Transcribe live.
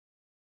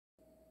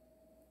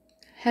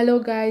Hello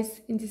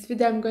guys, in this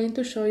video I'm going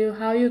to show you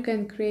how you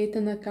can create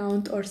an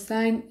account or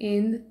sign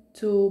in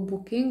to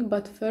Booking.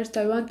 But first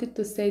I wanted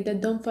to say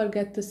that don't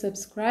forget to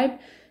subscribe,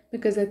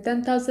 because at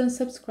 10,000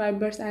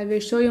 subscribers I will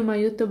show you my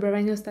YouTube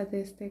revenue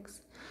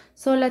statistics.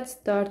 So let's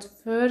start.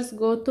 First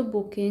go to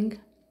Booking,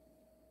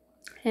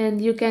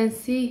 and you can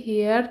see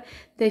here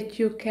that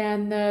you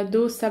can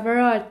do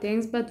several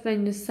things, but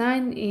when you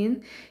sign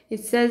in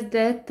it says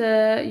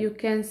that you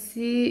can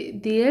see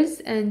deals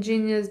and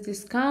genius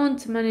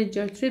discounts, manage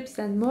your trips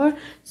and more.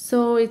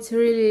 So it's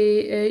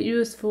really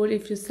useful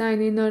if you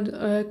sign in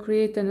or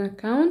create an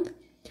account.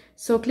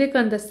 So click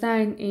on the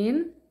sign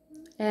in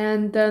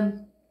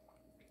and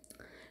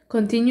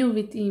continue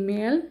with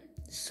email.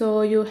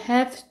 So you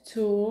have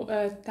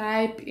to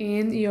type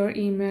in your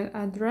email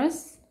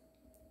address,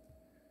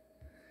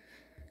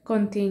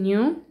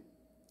 continue,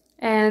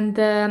 and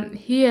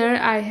here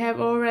I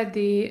have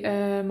already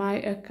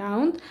my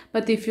account,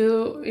 but if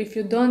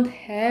you don't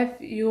have,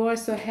 you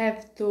also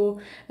have to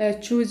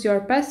choose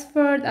your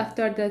password.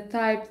 After that,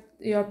 type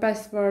your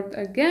password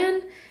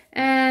again,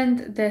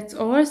 and that's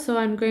all. So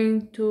I'm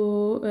going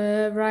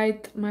to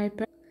write my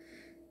password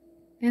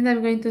and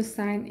I'm going to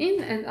sign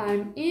in, and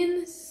I'm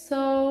in.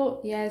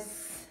 So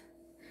yes,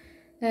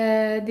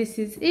 this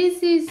is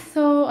easy.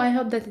 So I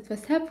hope that it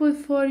was helpful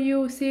for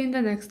you. See you in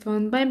the next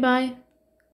one. Bye bye.